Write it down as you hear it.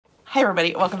Hey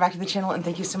everybody, welcome back to the channel and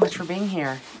thank you so much for being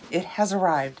here. It has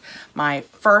arrived, my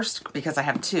first, because I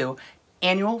have two,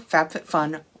 annual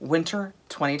Fabfitfun Winter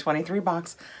 2023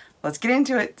 box. Let's get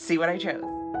into it, see what I chose.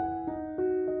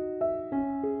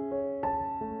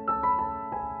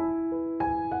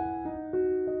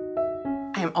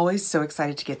 I am always so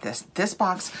excited to get this. This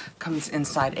box comes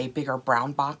inside a bigger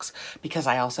brown box because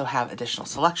I also have additional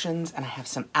selections and I have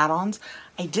some add-ons.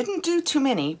 I didn't do too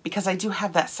many because I do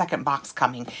have that second box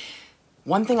coming.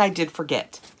 One thing I did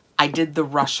forget, I did the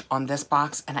rush on this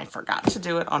box and I forgot to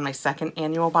do it on my second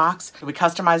annual box. We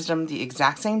customized them the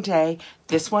exact same day.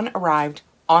 This one arrived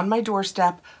on my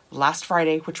doorstep last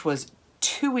Friday, which was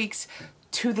 2 weeks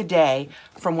to the day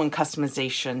from when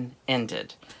customization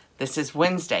ended. This is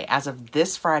Wednesday. As of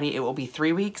this Friday, it will be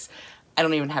 3 weeks. I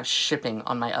don't even have shipping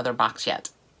on my other box yet.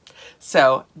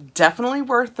 So definitely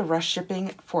worth the rush shipping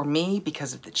for me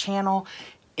because of the channel.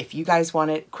 If you guys want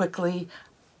it quickly,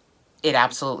 it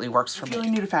absolutely works for me. If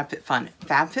you're new to Fabfitfun,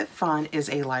 Fabfitfun is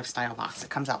a lifestyle box.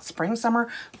 It comes out spring, summer,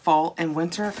 fall, and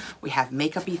winter. We have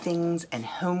makeup-y things and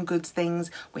home goods things.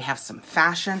 We have some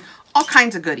fashion, all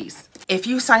kinds of goodies. If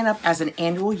you sign up as an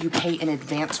annual, you pay in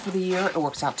advance for the year. It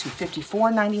works out to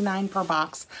 $54.99 per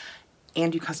box,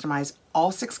 and you customize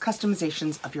all 6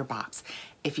 customizations of your box.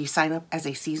 If you sign up as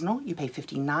a seasonal, you pay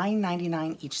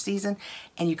 $59.99 each season,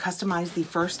 and you customize the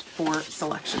first 4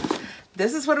 selections.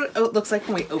 This is what it looks like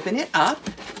when we open it up.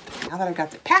 Now that I've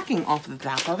got the packing off the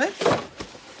top of it,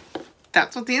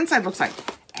 that's what the inside looks like.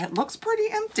 It looks pretty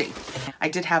empty. I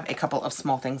did have a couple of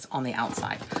small things on the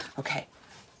outside. Okay,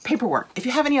 paperwork. If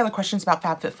you have any other questions about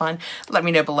Fabfitfun, let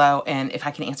me know below, and if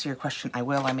I can answer your question, I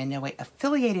will. I'm in no way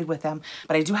affiliated with them,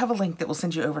 but I do have a link that will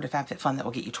send you over to Fabfitfun that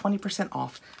will get you 20%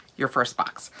 off your first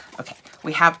box. Okay,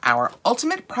 we have our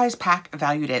ultimate prize pack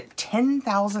valued at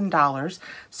 $10,000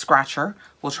 scratcher.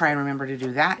 We'll try and remember to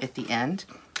do that at the end.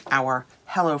 Our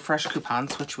Hello Fresh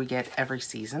coupons, which we get every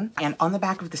season. And on the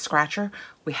back of the scratcher,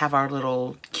 we have our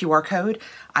little QR code.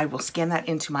 I will scan that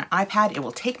into my iPad. It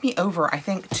will take me over, I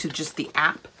think, to just the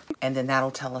app, and then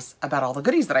that'll tell us about all the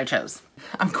goodies that I chose.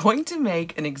 I'm going to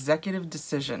make an executive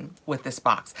decision with this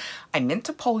box. I meant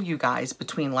to poll you guys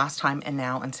between last time and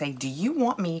now and say, do you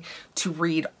want me to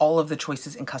read all of the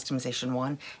choices in customization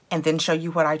 1 and then show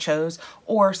you what I chose?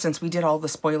 Or since we did all the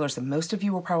spoilers and most of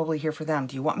you were probably here for them,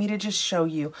 do you want me to just show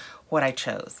you what I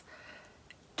chose?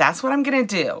 That's what I'm gonna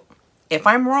do. If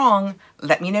I'm wrong,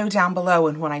 let me know down below,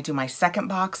 and when I do my second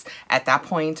box, at that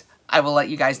point, I will let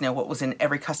you guys know what was in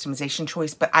every customization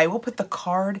choice, but I will put the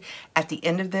card at the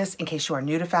end of this in case you are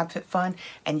new to Fabfitfun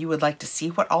and you would like to see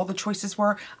what all the choices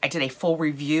were. I did a full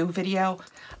review video.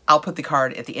 I'll put the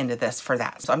card at the end of this for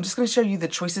that. So I'm just gonna show you the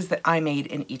choices that I made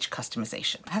in each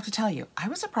customization. I have to tell you, I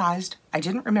was surprised. I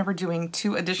didn't remember doing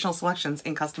 2 additional selections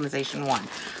in customization 1.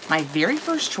 My very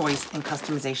first choice in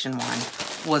customization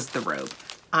 1 was the robe.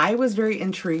 I was very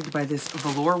intrigued by this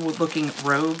velour looking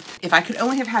robe. If I could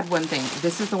only have had one thing,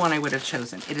 this is the one I would have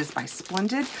chosen. It is by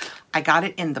Splendid. I got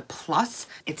it in the plus.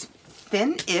 It's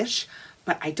thin-ish,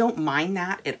 but I don't mind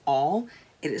that at all.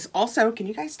 It is also, can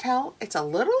you guys tell? It's a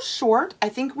little short. I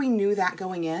think we knew that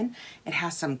going in. It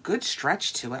has some good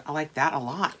stretch to it. I like that a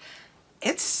lot.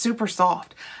 It's super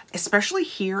soft, especially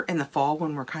here in the fall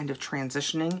when we're kind of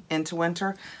transitioning into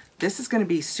winter. This is gonna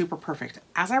be super perfect.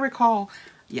 As I recall,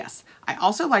 yes, I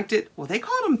also liked it. Well, they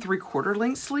called them 3/4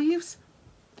 length sleeves.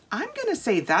 I'm gonna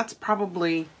say that's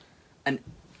probably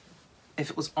if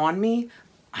it was on me,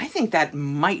 I think that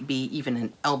might be even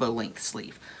an elbow length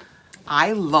sleeve.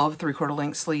 I love 3/4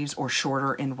 length sleeves or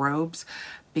shorter in robes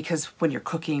because when you're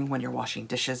cooking, when you're washing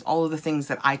dishes, all of the things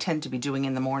that I tend to be doing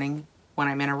in the morning when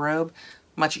I'm in a robe,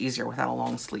 much easier without a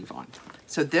long sleeve on.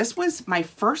 So this was my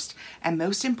first and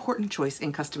most important choice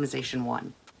in customization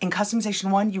 1. In customization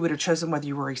 1, you would have chosen whether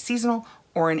you were a seasonal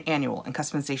or an annual. In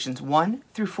customizations 1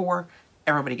 through 4,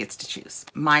 everybody gets to choose.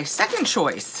 My second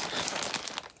choice,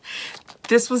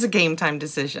 this was a game time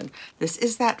decision. This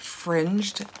is that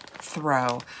fringed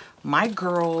throw. My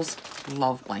girls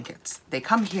love blankets. They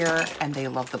come here and they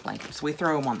love the blankets. We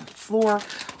throw them on the floor.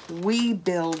 We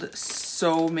build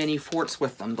so many forts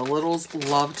with them. The littles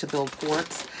love to build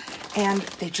forts, and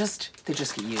they just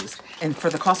get used. And for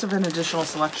the cost of an additional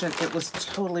selection, it was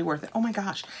totally worth it. Oh my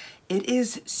gosh, it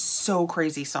is so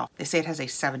crazy soft. They say it has a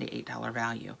 $78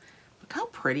 value. Look how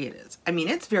pretty it is. I mean,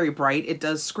 it's very bright. It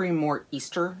does scream more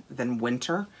Easter than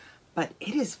winter, but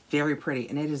it is very pretty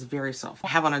and it is very soft. I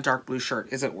have on a dark blue shirt.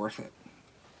 Is it worth it?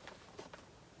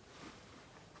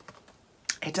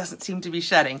 It doesn't seem to be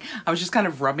shedding. I was just kind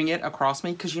of rubbing it across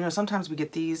me because, you know, sometimes we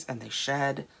get these and they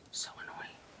shed. So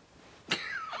annoying.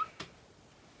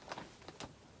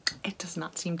 It does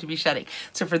not seem to be shedding.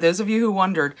 So for those of you who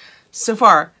wondered, So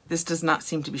far, this does not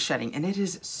seem to be shedding, and it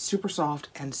is super soft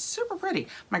and super pretty.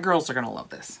 My girls are gonna love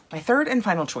this. My third and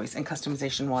final choice in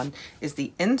customization 1 is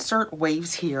the Insert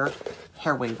Waves Here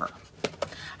Hair Waver.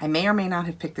 I may or may not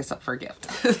have picked this up for a gift.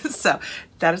 So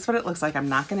that is what it looks like. I'm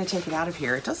not gonna take it out of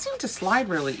here. It does seem to slide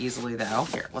really easily though.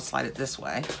 Here, let's slide it this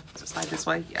way. Does it slide this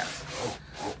way? Yes.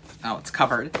 Oh, it's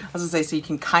covered. I was gonna say, so you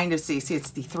can kind of see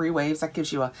it's the 3 waves. That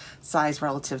gives you a size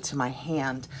relative to my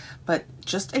hand, but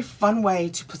just a fun way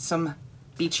to put some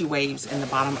beachy waves in the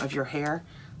bottom of your hair.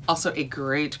 Also a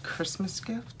great Christmas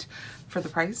gift for the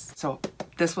price. So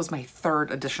this was my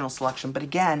third additional selection, but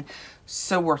again,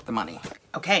 so worth the money.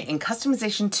 Okay, in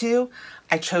customization 2,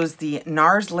 I chose the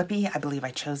NARS Lippy. I believe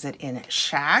I chose it in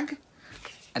Shag.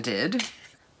 I did.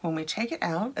 When we take it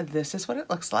out, this is what it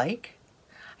looks like.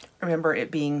 I don't remember it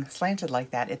being slanted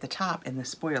like that at the top in the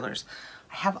spoilers.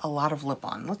 I have a lot of lip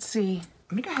on. Let's see.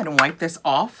 I'm gonna go ahead and wipe this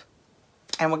off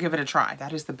and we'll give it a try.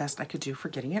 That is the best I could do for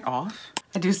getting it off.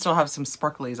 I do still have some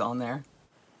sparklies on there.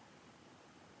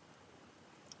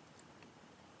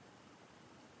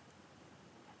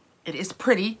 It is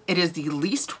pretty. It is the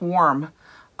least warm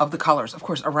of the colors. Of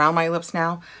course, around my lips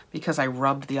now, because I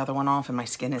rubbed the other one off and my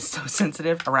skin is so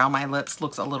sensitive, around my lips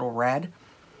looks a little red.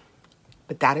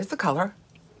 But that is the color.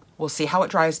 We'll see how it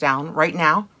dries down. Right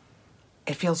now,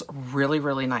 it feels really,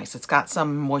 really nice. It's got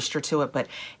some moisture to it, but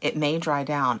it may dry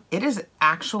down. It is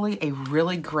actually a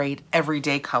really great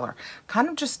everyday color. Kind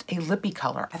of just a lippy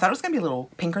color. I thought it was gonna be a little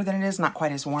pinker than it is, not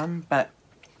quite as warm, but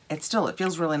it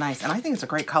feels really nice, and I think it's a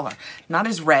great color. Not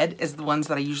as red as the ones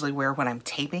that I usually wear when I'm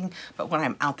taping, but when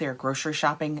I'm out there grocery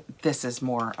shopping, this is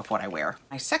more of what I wear.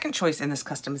 My second choice in this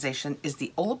customization is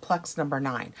the Olaplex number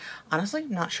 9. Honestly,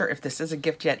 not sure if this is a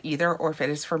gift yet either, or if it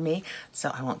is for me,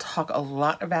 so I won't talk a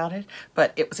lot about it,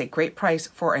 but it was a great price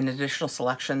for an additional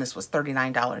selection. This was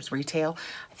 $39 retail.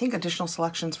 I think additional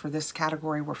selections for this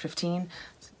category were $15.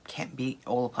 Can't beat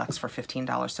Olaplex for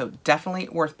 $15, so definitely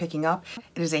worth picking up.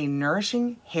 It is a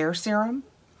nourishing hair serum,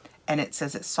 and it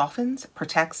says it softens,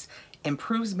 protects,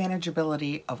 improves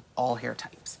manageability of all hair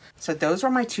types. So those were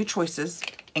my 2 choices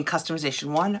in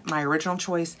customization 1, my original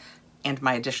choice, and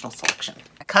my additional selection.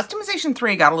 Customization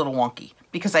 3 got a little wonky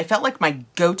because I felt like my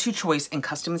go-to choice in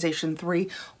customization 3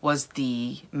 was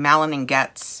the Malin &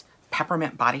 Getz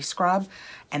Peppermint Body Scrub.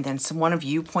 And then one of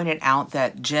you pointed out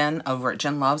that Jen over at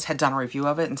Jen Loves had done a review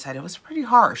of it and said it was pretty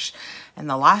harsh. And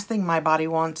the last thing my body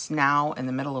wants now in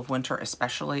the middle of winter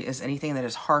especially is anything that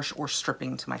is harsh or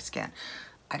stripping to my skin.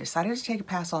 I decided to take a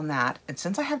pass on that. And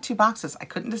since I have 2 boxes, I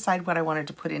couldn't decide what I wanted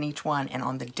to put in each one. And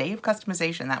on the day of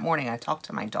customization that morning, I talked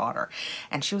to my daughter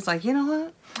and she was like, you know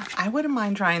what? I wouldn't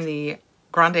mind trying the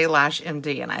Grande Lash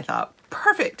MD. And I thought,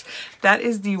 perfect. That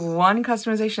is the one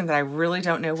customization that I really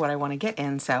don't know what I want to get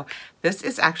in. So this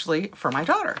is actually for my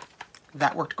daughter.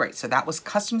 That worked great. So that was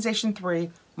customization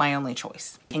 3, my only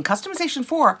choice. In customization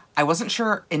 4, I wasn't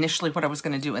sure initially what I was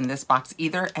going to do in this box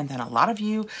either. And then a lot of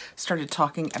you started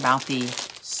talking about the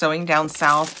Sewing Down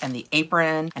South and the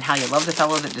apron and how you love the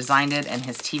fellow that designed it and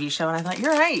his TV show. And I thought,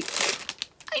 you're right.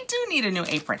 I do need a new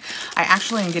apron. I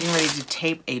actually am getting ready to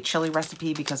tape a chili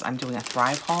recipe because I'm doing a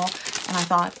Thrive haul. And I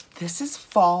thought, this is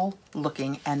fall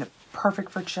looking and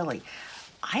perfect for chili.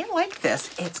 I like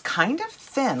this. It's kind of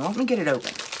thin. Let me get it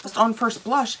open. Just on first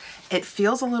blush, it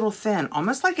feels a little thin,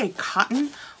 almost like a cotton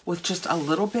with just a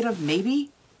little bit of maybe,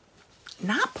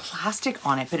 not plastic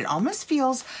on it, but it almost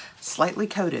feels slightly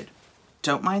coated.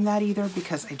 Don't mind that either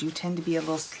because I do tend to be a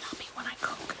little sloppy when I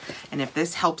cook. And if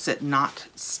this helps it not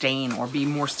stain or be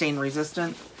more stain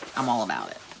resistant, I'm all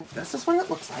about it. This is what it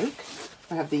looks like.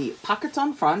 I have the pockets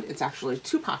on front. It's actually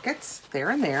 2 pockets there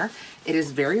and there. It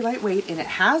is very lightweight and it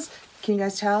has, can you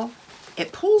guys tell?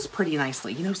 It pulls pretty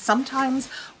nicely. You know, sometimes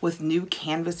with new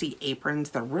canvasy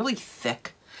aprons, they're really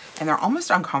thick and they're almost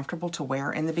uncomfortable to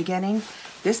wear in the beginning.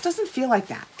 This doesn't feel like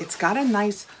that. It's got a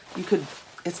nice,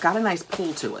 it's got a nice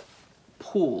pull to it.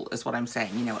 Pull is what I'm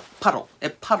saying. You know,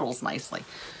 it puddles nicely.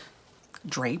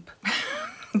 Drape.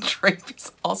 Drape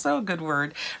is also a good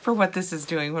word for what this is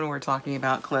doing when we're talking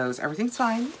about clothes. Everything's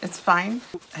fine. It's fine.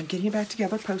 I'm getting it back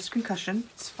together post-concussion.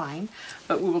 It's fine.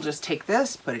 But we will just take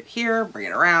this, put it here, bring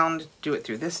it around, do it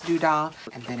through this doodah.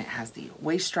 And then it has the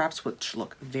waist straps, which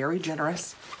look very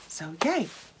generous. So yay.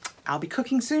 I'll be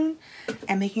cooking soon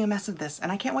and making a mess of this,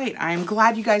 and I can't wait. I'm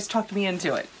glad you guys talked me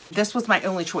into it. This was my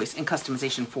only choice in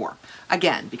customization 4.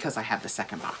 Again, because I have the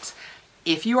second box.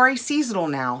 If you are a seasonal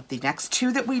now, the next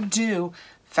 2 that we do,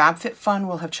 Fabfitfun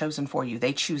will have chosen for you.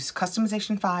 They choose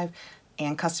customization 5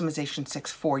 and customization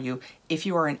 6 for you. If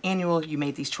you are an annual, you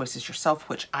made these choices yourself,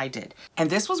 which I did. And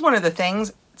this was one of the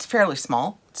things, it's fairly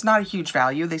small. It's not a huge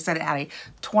value. They said it had a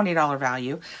 $20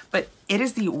 value, but it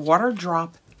is the Water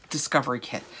Drop discovery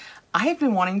kit. I have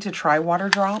been wanting to try water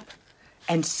drop,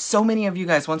 and so many of you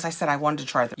guys, once I said I wanted to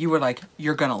try them, you were like,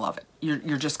 you're gonna love it.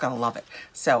 You're just gonna love it.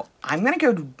 So I'm gonna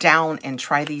go down and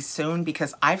try these soon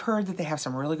because I've heard that they have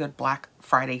some really good Black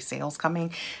Friday sales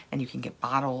coming and you can get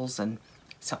bottles, and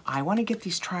so I wanna get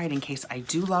these tried in case I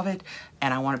do love it,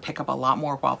 and I wanna pick up a lot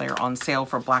more while they're on sale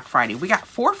for Black Friday. We got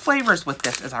 4 flavors with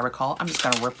this, as I recall. I'm just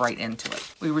gonna rip right into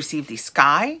it. We received the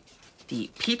Sky, the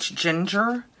Peach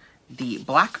Ginger, the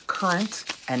Black Currant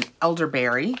and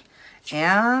Elderberry,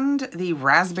 and the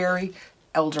Raspberry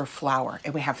Elderflower.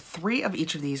 And we have 3 of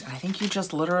each of these, and I think you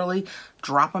just literally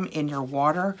drop them in your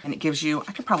water, and it gives you,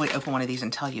 I could probably open one of these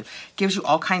and tell you, gives you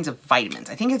all kinds of vitamins.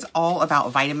 I think it's all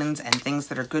about vitamins and things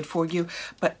that are good for you,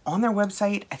 but on their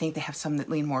website, I think they have some that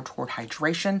lean more toward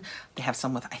hydration. They have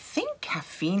some with, I think,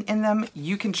 caffeine in them.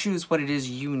 You can choose what it is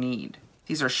you need.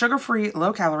 These are sugar-free,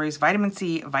 low calories, vitamin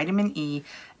C, vitamin E,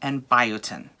 and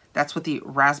biotin. That's what the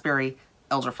Raspberry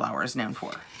Elderflower is known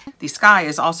for. The Sky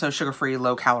is also sugar-free,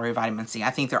 low-calorie vitamin C. I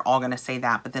think they're all going to say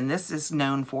that, but then this is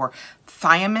known for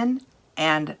thiamine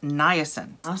and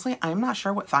niacin. Honestly, I'm not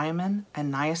sure what thiamine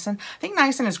and niacin. I think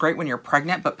niacin is great when you're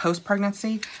pregnant, but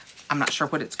post-pregnancy, I'm not sure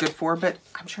what it's good for, but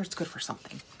I'm sure it's good for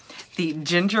something. The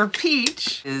Ginger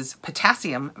Peach is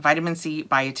potassium, vitamin C,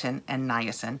 biotin, and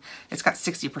niacin. It's got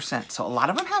 60%, so a lot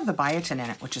of them have the biotin in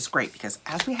it, which is great because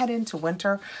as we head into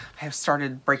winter, I have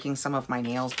started breaking some of my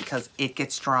nails because it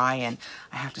gets dry and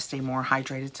I have to stay more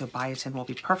hydrated, so biotin will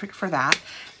be perfect for that.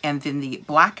 And then the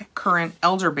Black Currant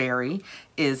Elderberry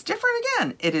is different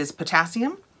again. It is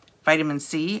potassium, vitamin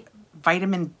C,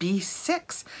 vitamin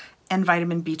B6, and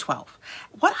vitamin B12.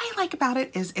 What I like about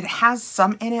it is it has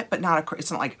some in it, but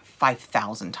it's not like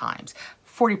 5,000 times.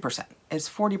 40%. It's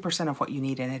 40% of what you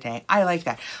need in a day. I like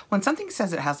that. When something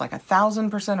says it has like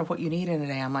 1,000% of what you need in a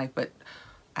day, I'm like, but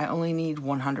I only need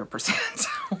 100%.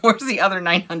 Where's the other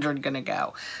 900 gonna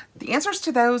go? The answers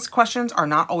to those questions are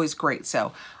not always great.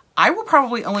 So I will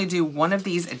probably only do one of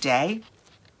these a day.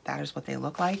 That is what they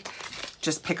look like.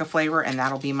 Just pick a flavor and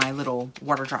that'll be my little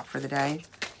water drop for the day.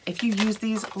 If you use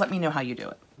these, let me know how you do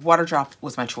it. Water drop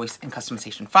was my choice in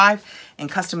customization 5. In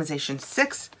customization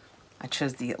 6, I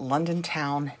chose the London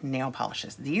Town nail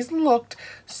polishes. These looked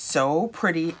so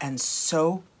pretty and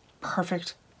so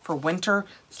perfect for winter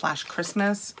 /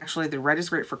 Christmas. Actually, the red is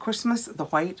great for Christmas. The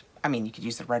white, I mean, you could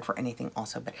use the red for anything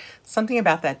also, but something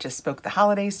about that just spoke the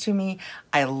holidays to me.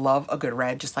 I love a good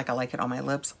red, just like I like it on my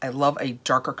lips. I love a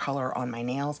darker color on my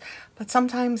nails, but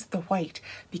sometimes the white,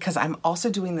 because I'm also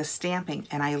doing the stamping,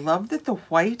 and I love that the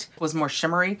white was more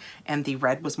shimmery and the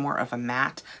red was more of a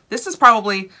matte. This is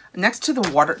probably, next to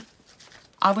the water,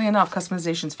 oddly enough,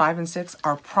 customizations 5 and 6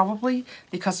 are probably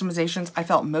the customizations I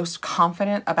felt most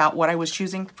confident about what I was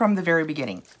choosing from the very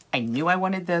beginning. I knew I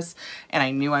wanted this, and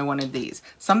I knew I wanted these.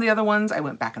 Some of the other ones, I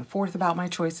went back and forth about my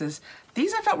choices.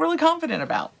 These I felt really confident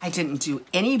about. I didn't do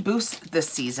any boost this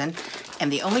season,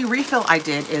 and the only refill I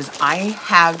did is I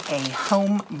have a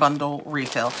home bundle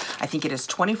refill. I think it is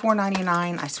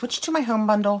 $24.99. I switched to my home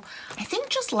bundle, I think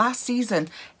just last season,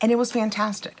 and it was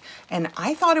fantastic. And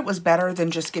I thought it was better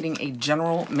than just getting a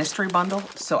general mystery bundle,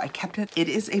 so I kept it. It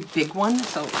is a big one,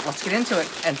 so let's get into it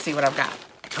and see what I've got.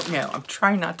 I don't know, I'm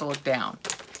trying not to look down.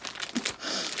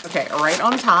 Okay, right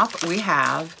on top, we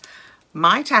have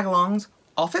my Tagalongs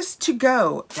Office to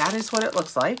Go. That is what it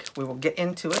looks like. We will get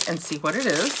into it and see what it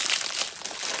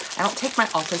is. I don't take my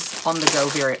Office on the go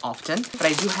very often, but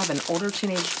I do have an older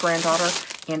teenage granddaughter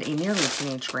and a nearly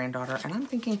teenage granddaughter, and I'm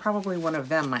thinking probably one of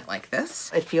them might like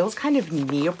this. It feels kind of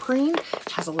neoprene,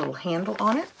 has a little handle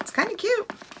on it. It's kind of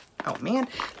cute. Oh man,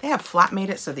 they have flat made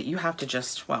it so that you have to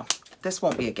just, well, this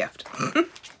won't be a gift.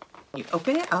 You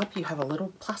open it up, you have a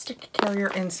little plastic carrier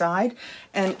inside,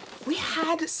 and we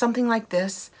had something like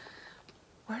this.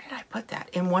 Where did I put that?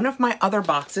 In one of my other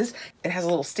boxes. It has a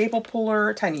little staple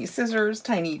puller, tiny scissors,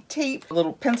 tiny tape, a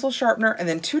little pencil sharpener, and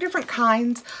then 2 different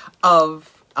kinds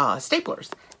of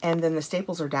staplers. And then the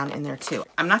staples are down in there too.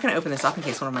 I'm not gonna open this up in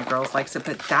case one of my girls likes it,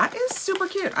 but that is super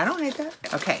cute. I don't hate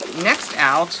that. Okay, next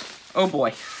out, oh boy.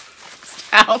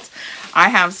 Next out, I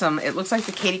have some, it looks like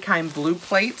the Katie Kime Blue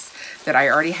plates that I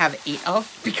already have 8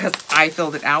 of because I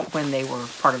filled it out when they were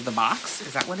part of the box.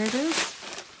 Is that what it is?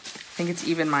 I think it's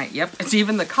even my, yep, it's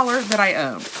even the color that I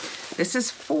own. This is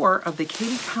 4 of the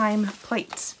Katie Kime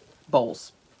plates,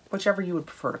 bowls, whichever you would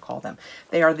prefer to call them.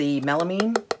 They are the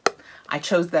melamine. I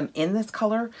chose them in this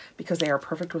color because they are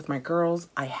perfect with my girls.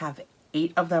 I have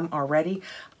 8 of them already.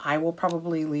 I will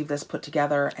probably leave this put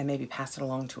together and maybe pass it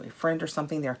along to a friend or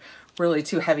something. They're really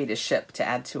too heavy to ship to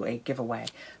add to a giveaway,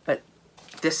 but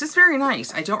this is very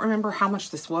nice. I don't remember how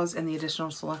much this was in the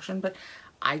additional selection, but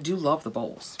I do love the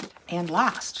bowls. And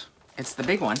last, it's the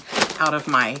big one, out of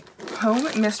my home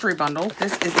mystery bundle.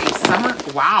 This is a summer,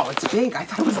 wow, it's big. I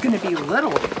thought it was gonna be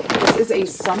little. This is a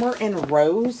summer in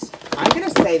rose. I'm gonna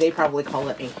say they probably call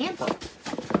it a hamper.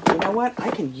 You know what?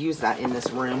 I can use that in this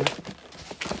room.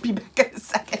 Be back in a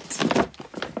second.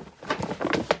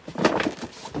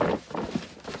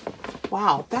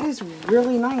 Wow, that is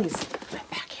really nice. I'm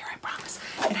back here, I promise.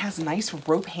 It has nice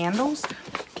rope handles.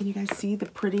 Can you guys see the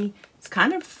pretty, it's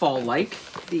kind of fall-like,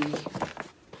 the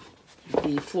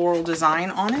floral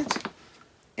design on it.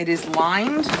 It is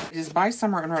lined. It is by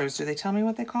Summer and Rose. Do they tell me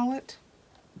what they call it?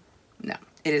 No.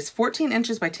 It is 14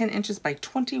 inches by 10 inches by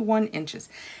 21 inches.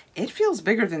 It feels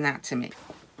bigger than that to me.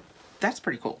 That's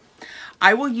pretty cool.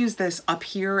 I will use this up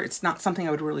here. It's not something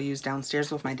I would really use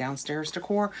downstairs with my downstairs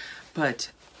decor,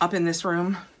 but up in this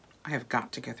room, I have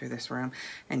got to go through this room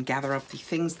and gather up the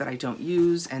things that I don't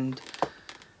use and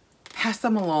pass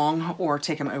them along or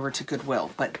take them over to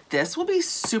Goodwill. But this will be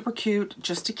super cute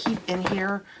just to keep in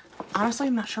here. Honestly,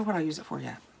 I'm not sure what I'll use it for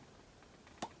yet,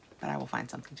 but I will find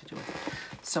something to do with it.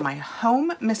 So my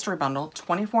home mystery bundle,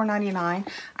 $24.99.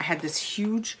 I had this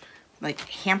huge like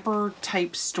hamper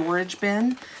type storage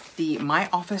bin, the My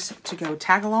Office to Go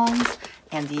tag-alongs,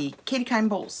 and the Katie Kind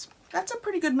bowls. That's a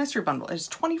pretty good mystery bundle. It's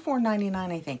 $24.99,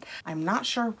 I think. I'm not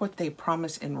sure what they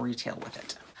promise in retail with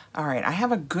it. All right, I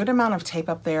have a good amount of tape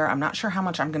up there. I'm not sure how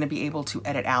much I'm gonna be able to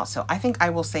edit out, so I think I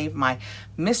will save my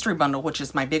mystery bundle, which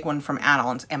is my big one from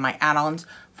add-ons, and my add-ons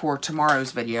for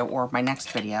tomorrow's video or my next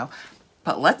video.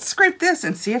 But let's scrape this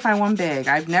and see if I won big.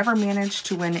 I've never managed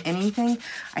to win anything.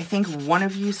 I think one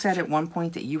of you said at one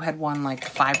point that you had won like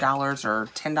 $5 or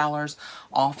 $10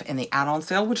 off in the add-on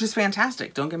sale, which is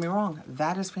fantastic. Don't get me wrong,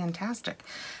 that is fantastic.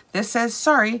 This says,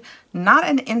 sorry, not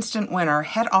an instant winner.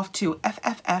 Head off to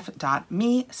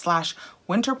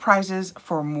fff.me/winter prizes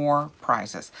for more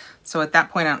prizes. So at that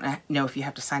point, I don't know if you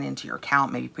have to sign into your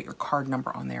account, maybe put your card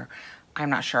number on there. I'm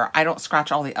not sure. I don't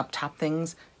scratch all the up top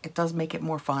things. It does make it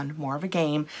more fun, more of a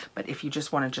game. But if you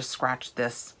just want to just scratch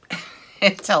this,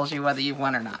 it tells you whether you've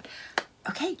won or not.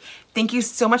 Okay, thank you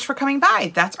so much for coming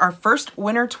by. That's our first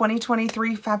Winter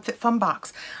 2023 Fabfitfun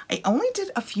box. I only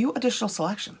did a few additional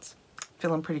selections.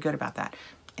 Feeling pretty good about that.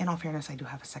 In all fairness, I do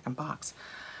have a second box.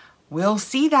 We'll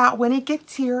see that when it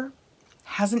gets here.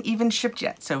 Hasn't even shipped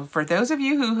yet. So for those of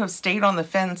you who have stayed on the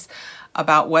fence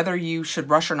about whether you should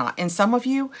rush or not, and some of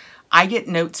you, I get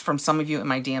notes from some of you in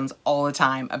my DMs all the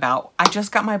time about, I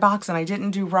just got my box and I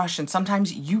didn't do rush. And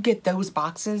sometimes you get those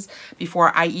boxes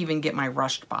before I even get my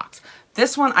rushed box.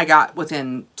 This one I got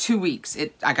within 2 weeks.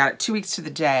 I got it 2 weeks to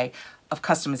the day of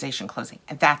customization closing,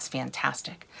 and that's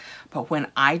fantastic. But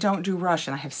when I don't do rush,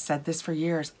 and I have said this for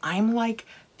years, I'm like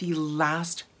the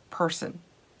last person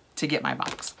to get my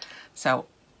box. So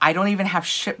I don't even have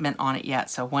shipment on it yet.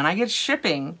 So when I get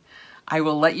shipping, I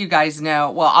will let you guys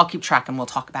know. Well, I'll keep track and we'll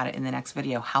talk about it in the next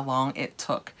video, how long it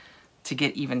took to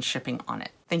get even shipping on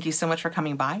it. Thank you so much for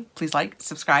coming by. Please like,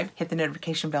 subscribe, hit the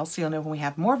notification bell so you'll know when we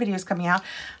have more videos coming out.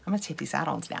 I'm gonna take these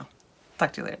add-ons now.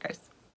 Talk to you later, guys.